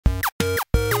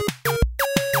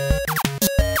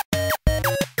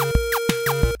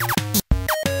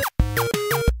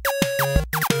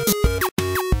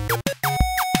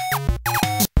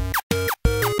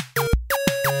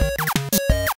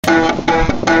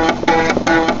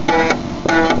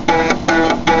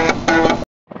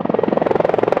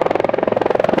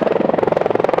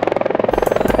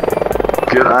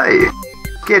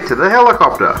Get to the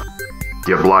helicopter.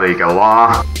 You bloody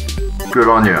galah. Good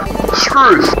on you.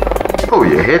 Screws. Pull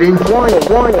your head in.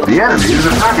 The enemy is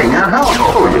attacking our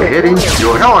helicopter. Pull your head in.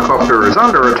 Your helicopter is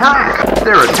under attack.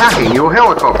 They're attacking your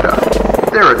helicopter.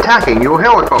 They're attacking your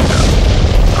helicopter.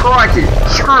 Crikey.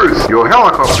 Screws. Your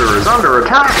helicopter is under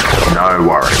attack. No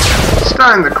worries.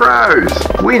 Stone the crows.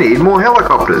 We need more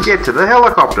helicopters. Get to the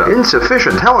helicopter.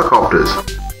 Insufficient helicopters.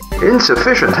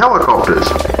 Insufficient helicopters.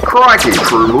 Crikey,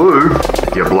 True Blue.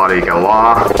 You bloody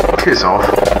galah. Piss off.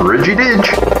 Ridgy Didge.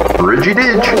 Ridgy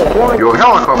Didge. Your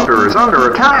helicopter is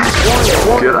under attack.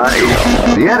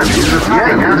 G'day. The enemy is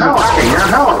attacking our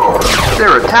helicopter.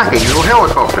 They're attacking your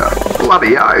helicopter.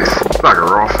 Bloody oath.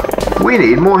 Bugger off. We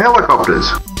need more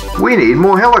helicopters. We need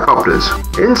more helicopters.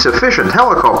 Insufficient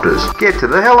helicopters. Get to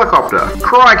the helicopter.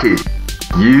 Crikey.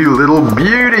 You little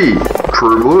beauty.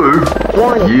 True Blue.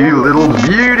 You little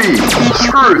beauty.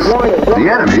 Screws. The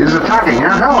enemy is attacking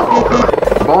our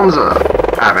helicopter. Bonza.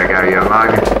 Have a go, you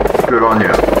mug. Good on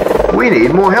you. We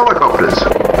need more helicopters.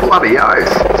 Bloody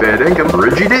oath. Fair dinkum.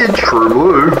 Ridgy Didge. True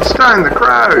Blue. Stone the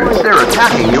crows. They're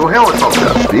attacking your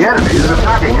helicopter. The enemy is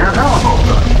attacking our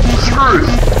helicopter.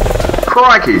 Screws.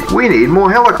 Crikey. We need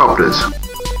more helicopters.